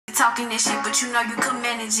talking this shit, but you know you could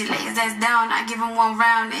manage it. Lay his ass down, I give him one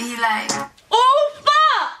round, and he like, oh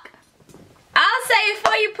fuck! I'll say it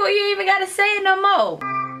for you, Pooh. You ain't even gotta say it no more.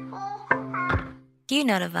 You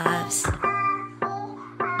know the vibes.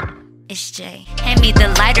 It's Jay. Hand me the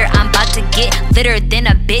lighter, I'm about to get litter than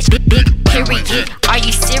a bitch. Big period. Are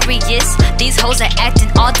you serious? These hoes are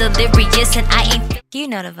acting all delirious, and I ain't. You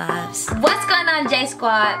know the vibes. What's going on, J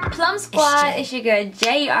Squad? Plum Squad. It's your girl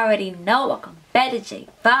Jay. You already know. Welcome back to J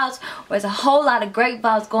Vibes, where there's a whole lot of great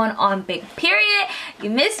vibes going on. Big period. You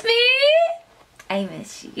miss me? I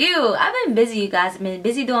miss you. I've been busy, you guys. I've been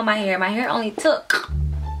busy doing my hair. My hair only took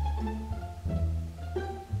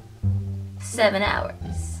 7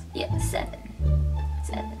 hours. Yeah, 7 hours.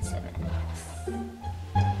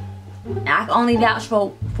 And I can only vouch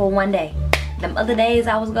for one day. Them other days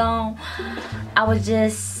I was gone, I was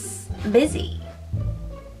just busy.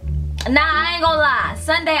 Nah, I ain't gonna lie.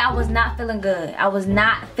 Sunday I was not feeling good. I was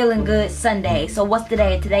not feeling good Sunday. So what's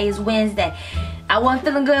today? Today is Wednesday. I wasn't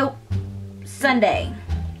feeling good Sunday.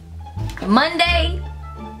 Monday,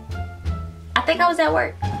 I think I was at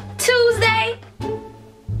work. Tuesday,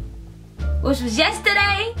 which was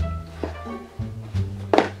yesterday,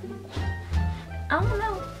 I don't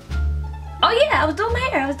know. Oh yeah, I was doing my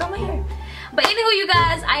hair. But anywho, you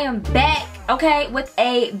guys, I am back, okay, with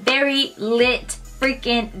a very lit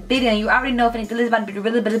freaking video. You already know if anything is about to be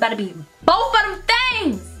really, but it's about to be both of them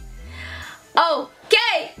things.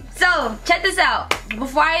 Okay, so check this out.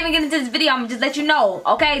 Before I even get into this video, I'm gonna just let you know,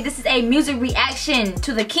 okay, this is a music reaction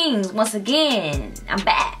to the Kings. Once again, I'm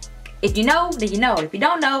back. If you know, then you know. If you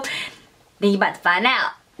don't know, then you're about to find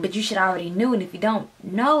out. But you should already knew, and if you don't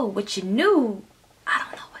know what you knew, I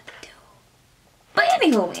don't know what to do. But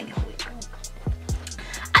anywho,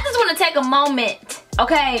 I just want to take a moment,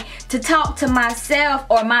 okay, to talk to myself,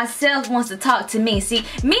 or myself wants to talk to me. See,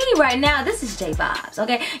 me right now, this is J Vibes,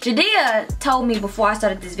 okay? JHAETEE told me before I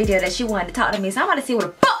started this video that she wanted to talk to me, so I'm about to see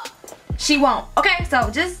what the fuck she want, okay? So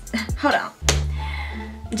just, hold on.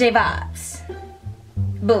 J Vibes,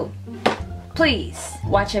 boo, please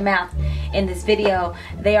watch your mouth in this video.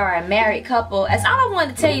 They are a married couple. That's all I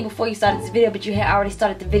wanted to tell you before you started this video, but you had already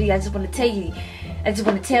started the video. I just want to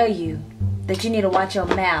tell you that you need to watch your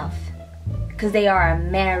mouth, because they are a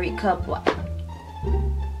married couple,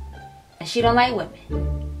 and she don't like women.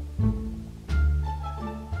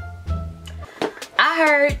 I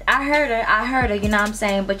heard her, you know what I'm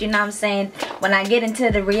saying? But you know what I'm saying, when I get into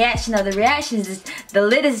the reaction of the reactions, the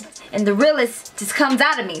littest and the realest just comes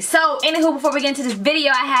out of me. So anywho, before we get into this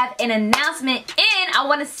video, I have an announcement, and I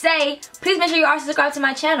want to say, please make sure you are subscribed to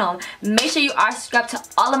my channel. Make sure you are subscribed to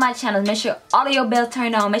all of my channels. Make sure all of your bells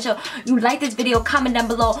turned on. Make sure you like this video, comment down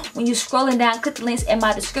below when you're scrolling down, click the links in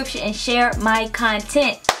my description, and share my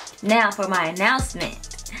content. Now for my announcement.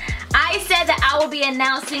 I said that I will be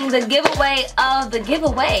announcing the giveaway of the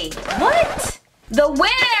giveaway. What? The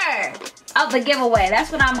winner of the giveaway. That's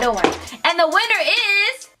what I'm doing. And the winner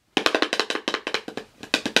is...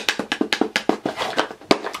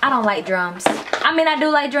 I don't like drums. I mean, I do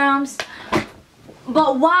like drums.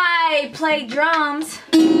 But why play drums?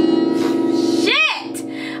 Shit!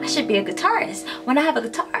 I should be a guitarist when I have a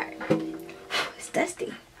guitar. It's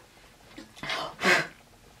dusty.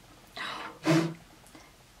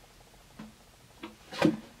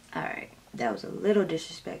 Alright, that was a little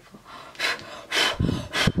disrespectful.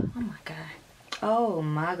 Oh my god. Oh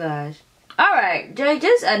my gosh. Alright, Jay,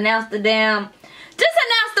 just announce the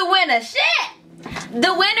winner. Shit!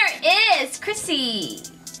 The winner is Chrissy.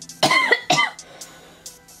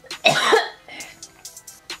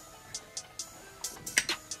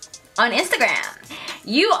 On Instagram.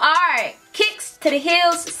 You are Kicks to the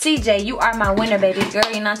Hills CJ. You are my winner, baby girl.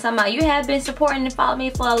 You know what I'm talking about? You have been supporting and following me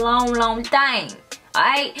for a long time.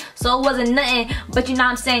 Alright, so it wasn't nothing, but you know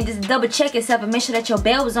what I'm saying, just double check yourself and make sure that your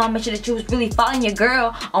bell was on, make sure that you was really following your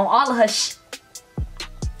girl on all of her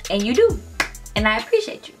and you do, and I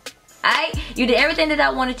appreciate you. Alright, you did everything that I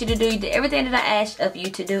wanted you to do, you did everything that I asked of you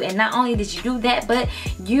to do, and not only did you do that, but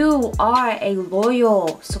you are a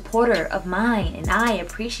loyal supporter of mine, and I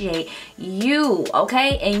appreciate you,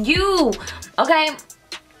 okay? And you, okay,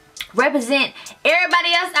 represent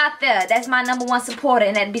everybody else out there that's my #1 supporter,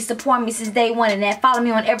 and that be supporting me since day one, and that follow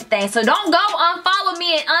me on everything. So don't go unfollow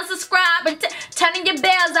me and unsubscribe and turning your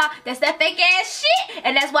bells off. That's that fake ass shit,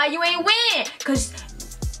 and that's why you ain't win, because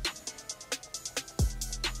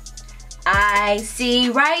I see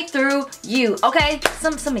right through you, okay?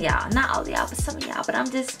 Some of y'all, not all of y'all, but some of y'all. But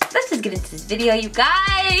let's just get into this video, you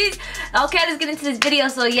guys. Okay, let's get into this video.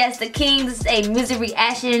 So yes, the Kings is a music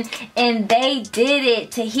reaction, and they did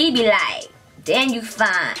it to he be like, damn you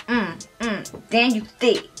fine, damn you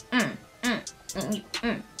thick,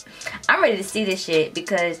 I'm ready to see this shit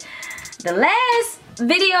because the last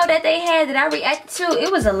video that they had that I reacted to,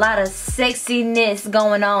 it was a lot of sexiness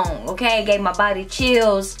going on, okay? It gave my body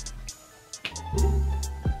chills.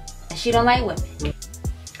 And she don't like women.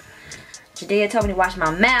 JHAETEE told me to watch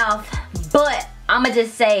my mouth, but I'ma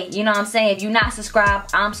just say, you know what I'm saying, if you're not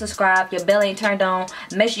subscribed, I'm subscribed, your bell ain't turned on,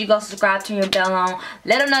 make sure you go subscribe, turn your bell on,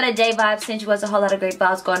 let them know that JVibez sent you. Was a whole lot of great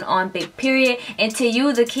vibes going on, big period. And to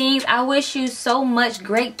you, the kings, I wish you so much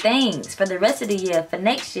great things for the rest of the year, for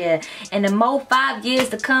next year, and the more 5 years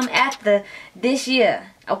to come after this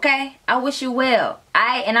year, okay? I wish you well.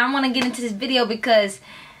 And I want to get into this video because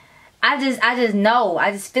I just know,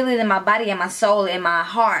 I just feel it in my body and my soul and my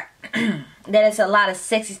heart. That it's a lot of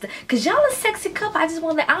sexy stuff. Cause y'all a sexy couple. I just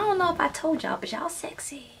want to, I don't know if I told y'all, but y'all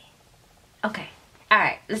sexy. Okay.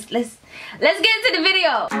 Alright, let's get into the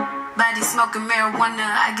video. Body smoking marijuana,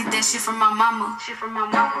 I get that shit from my mama.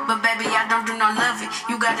 But baby, I don't do no loving.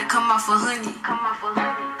 You gotta come off for honey.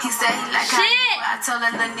 He said he like how I told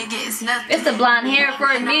that little nigga it's nothing. It's the blonde hair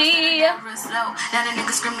for me. Now the nigga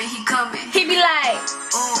screaming, he coming. He be like,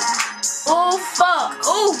 oh fuck,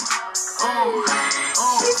 oh.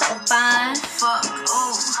 She's so fine.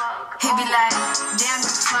 He be like, damn, you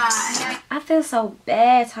fine. I feel so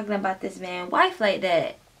bad talking about this man wife like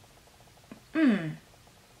that. I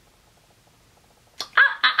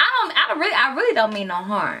really don't mean no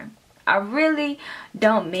harm. I really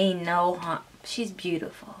don't mean no harm. She's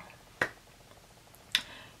beautiful.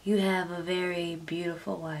 You have a very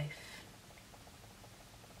beautiful wife.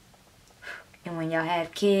 And when y'all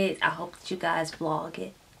have kids, I hope that you guys vlog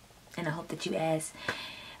it. And I hope that you ask,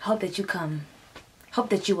 hope that you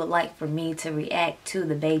would like for me to react to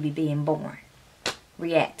the baby being born.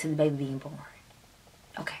 React to the baby being born.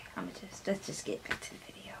 Okay, let's just get back to the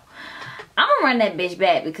video. I'm gonna run that bitch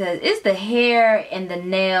back because it's the hair and the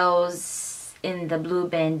nails in the blue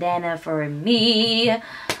bandana for me.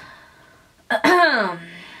 I'm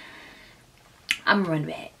gonna run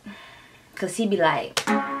back. Cause he be like,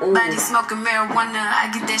 ooh. Body smoking marijuana, I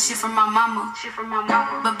get that shit from my mama.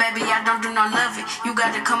 But baby, I don't do no loving. You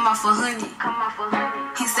gotta come off for honey.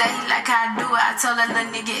 He said he like how I do it. I told that little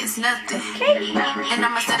nigga it's nothing. Okay. And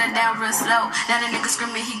I'ma set it down real slow. Now the nigga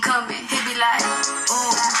screaming, he coming. He be like,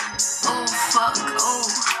 oh fuck, oh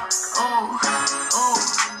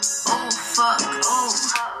fuck, oh.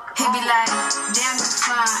 He be like, damn, you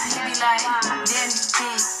fine. He be like, damn, you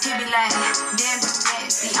thick. He be like, damn, you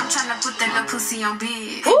nasty. I'm tryna put that little pussy on bed.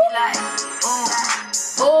 He be like,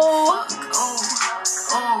 fuck,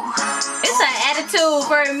 it's an attitude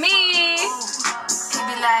for me. He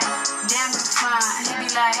be like, damn, you fine. He be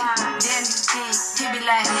like, damn, you thick. He be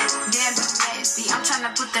like, damn, you nasty. I'm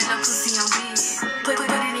tryna put that little pussy on bed. Put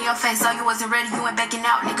it in your face, oh, you wasn't ready, you ain't backing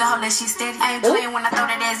out, nigga, hold that shit steady. I ain't playing when I throw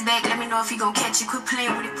that ass back, let me know if you gon' catch it. Quit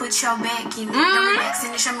playing with it, put your back in it. Don't relax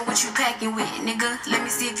and show me what you packing with, nigga. Let me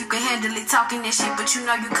see if you can handle it, talking that shit, but you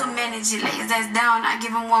know you could manage it. Lay his ass down, I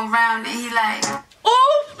give him one round, and he like,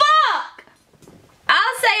 oh fuck!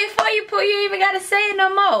 I'll say it for you, Pooh, you ain't even gotta say it no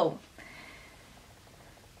more.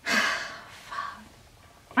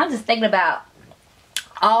 I'm just thinking about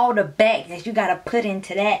all the back that you gotta put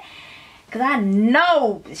into that. Cause I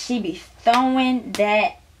know she be throwing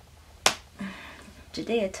that.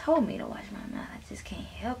 JHAETEE told me to watch my mouth. I just can't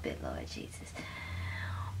help it, Lord Jesus.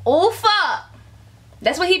 Oh fuck!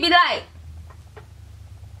 That's what he be like.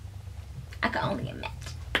 I can only imagine.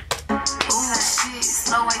 ooh shit,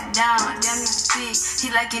 slow it down, damn you thick. He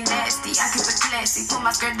like it nasty, I keep it classy. Put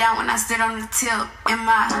my skirt down when I sit on the tip. In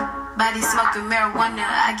my body smoking marijuana,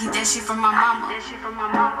 I get that shit from my mama.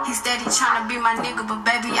 He steady tryna be my nigga, but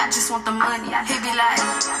baby, I just want the money. He be like,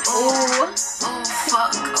 oh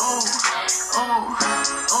fuck, oh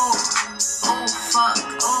fuck,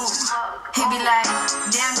 oh. He be like,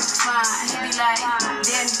 damn you fine. He be like,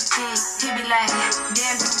 damn you thick. He be like,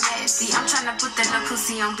 damn you nasty. I'm tryna put that little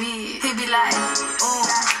pussy on bed. He be like, oh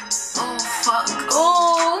fuck,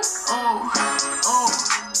 oh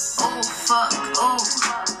fuck, oh.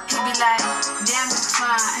 He be like, damn you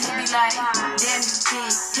fine. He be like, damn you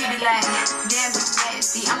thick. He be like, damn you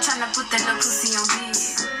nasty. I'm tryna put that little pussy on bed.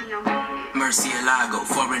 Mercy Alago,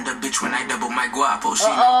 foreign the bitch when I double my guapo. She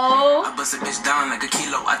know I bust a bitch down like a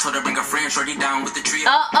kilo. I told her bring a friend, shorty down with the trio.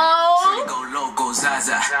 Shorty go low, go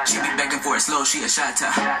Zaza. She be begging for it slow, she a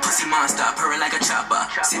shatter. Pussy monster, purr like a chopper.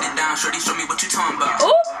 Sit it down, shorty, show me what you talking about. Ooh,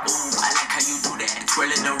 I like how you do that,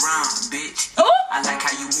 twirl it around, bitch. I like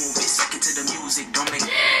how you move it, suck it to the music, don't make.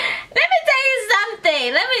 Let me tell you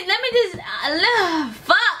something. Let me just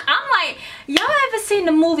fuck. I'm like, y'all ever seen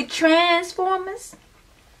the movie Transformers?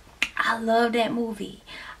 I love that movie.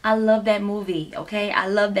 I love that movie, okay? I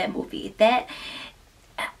love that movie. That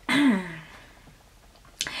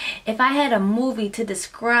if I had a movie to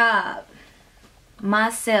describe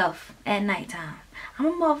myself at nighttime, I'm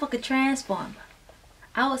a motherfucking transformer.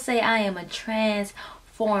 I would say I am a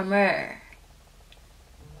transformer.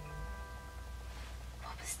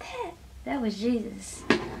 What was that? That was Jesus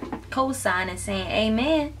co-signing, saying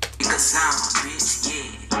amen. Sound, bitch,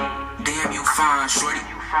 yeah. Damn, you fine, shorty.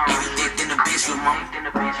 And you thick than a bitch, lil' mama.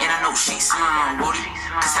 And I know she slime, woody.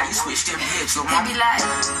 Cause how you switch them hips, lil' mama. He be like,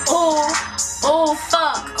 oh, oh,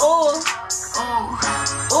 fuck, oh,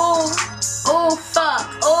 fuck,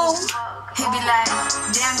 oh. He be like,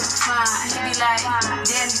 damn, you fine. He be like,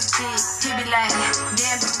 damn, you thick. He be like,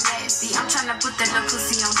 damn, you nasty. I'm tryna put that little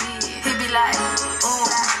pussy on bed. He be like, oh,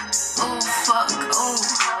 fuck, oh,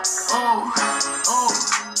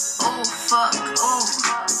 fuck, oh.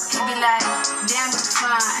 He be like, damn, you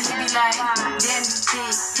fine. He be like, damn, you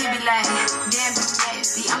thick. He be like, damn, you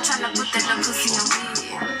nasty. I'm tryna put that little pussy on bed.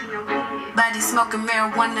 Body smoking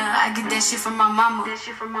marijuana, I get that shit from my mama.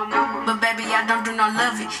 But baby, I don't do no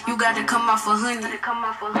loving. You gotta come off a honey.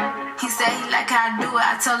 He said he like how I do it.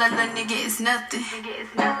 I told that little nigga it's nothing.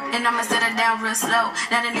 And I'ma set her down real slow.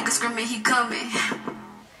 Now the nigga screaming, he coming.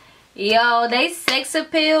 Yo, they sex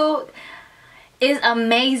appeal is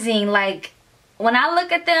amazing. Like, when I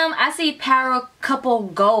look at them, I see power couple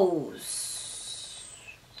goals.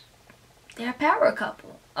 They're a power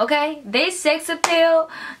couple. Okay, they sex appeal,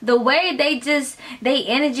 the way they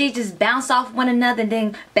energy just bounce off one another and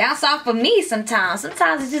then bounce off of me sometimes.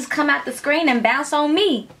 Sometimes it just come out the screen and bounce on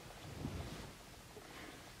me.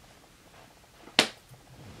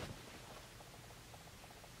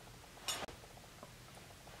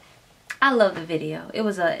 I love the video. It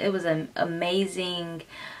was an amazing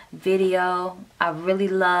video. I really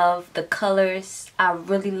love the colors. I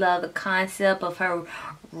really love the concept of her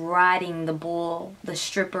riding the bull, the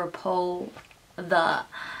stripper pole, the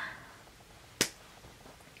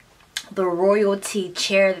royalty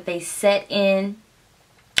chair that they sat in.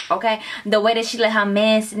 Okay, the way that she let her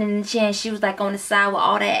man sit in the chair and she was like on the side with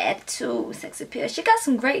all that attitude, sex appeal. She got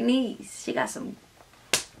some great knees. She got some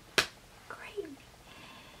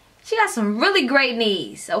really great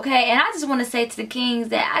knees, okay? And I just want to say to the kings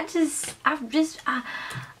that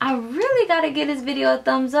I really gotta give this video a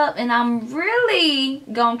thumbs up, and I'm really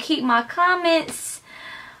gonna keep my comments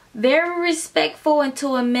very respectful and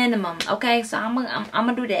to a minimum, okay? So I'm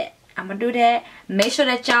gonna do that. I'm gonna do that. Make sure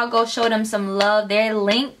that y'all go show them some love. The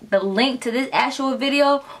link to this actual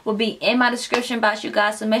video will be in my description box, you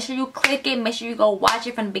guys. So make sure you click it. Make sure you go watch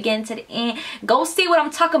it from the beginning to the end. Go see what I'm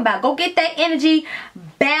talking about. Go get that energy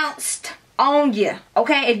bounced on you,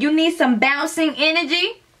 okay? If you need some bouncing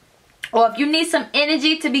energy, or if you need some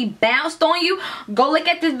energy to be bounced on you, go look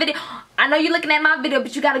at this video. I know you're looking at my video,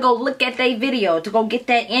 but you gotta go look at their video to go get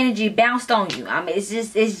that energy bounced on you. I mean, it's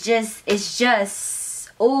just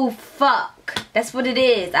oh fuck, that's what it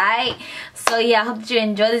is. Alright, so yeah, I hope that you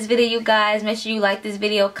enjoy this video, you guys. Make sure you like this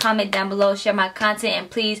video, comment down below, share my content, and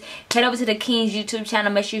please head over to the King's YouTube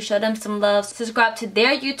channel. Make sure you show them some love. Subscribe to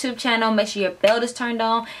their YouTube channel. Make sure your bell is turned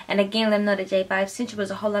on, and again, let them know that J5 sent you.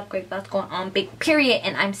 Was a whole lot of great vibes going on, big period.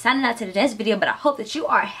 And I'm signing out to the next video, but I hope that you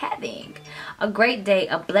are having a great day,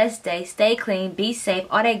 a blessed day. Stay clean, be safe,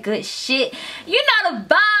 all that good shit. You know the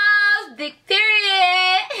vibes, big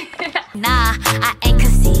period. Nah, I ain't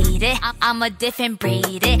conceited. I'm a different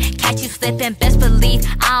breed. Catch you slipping, best believe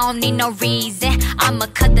I don't need no reason. I'ma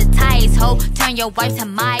cut the ties, ho. Turn your wife to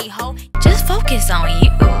my hoe. Just focus on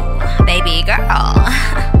you, baby girl.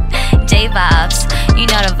 J vibes, you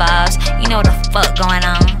know the vibes. You know what the fuck going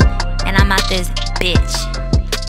on. And I'm out this bitch.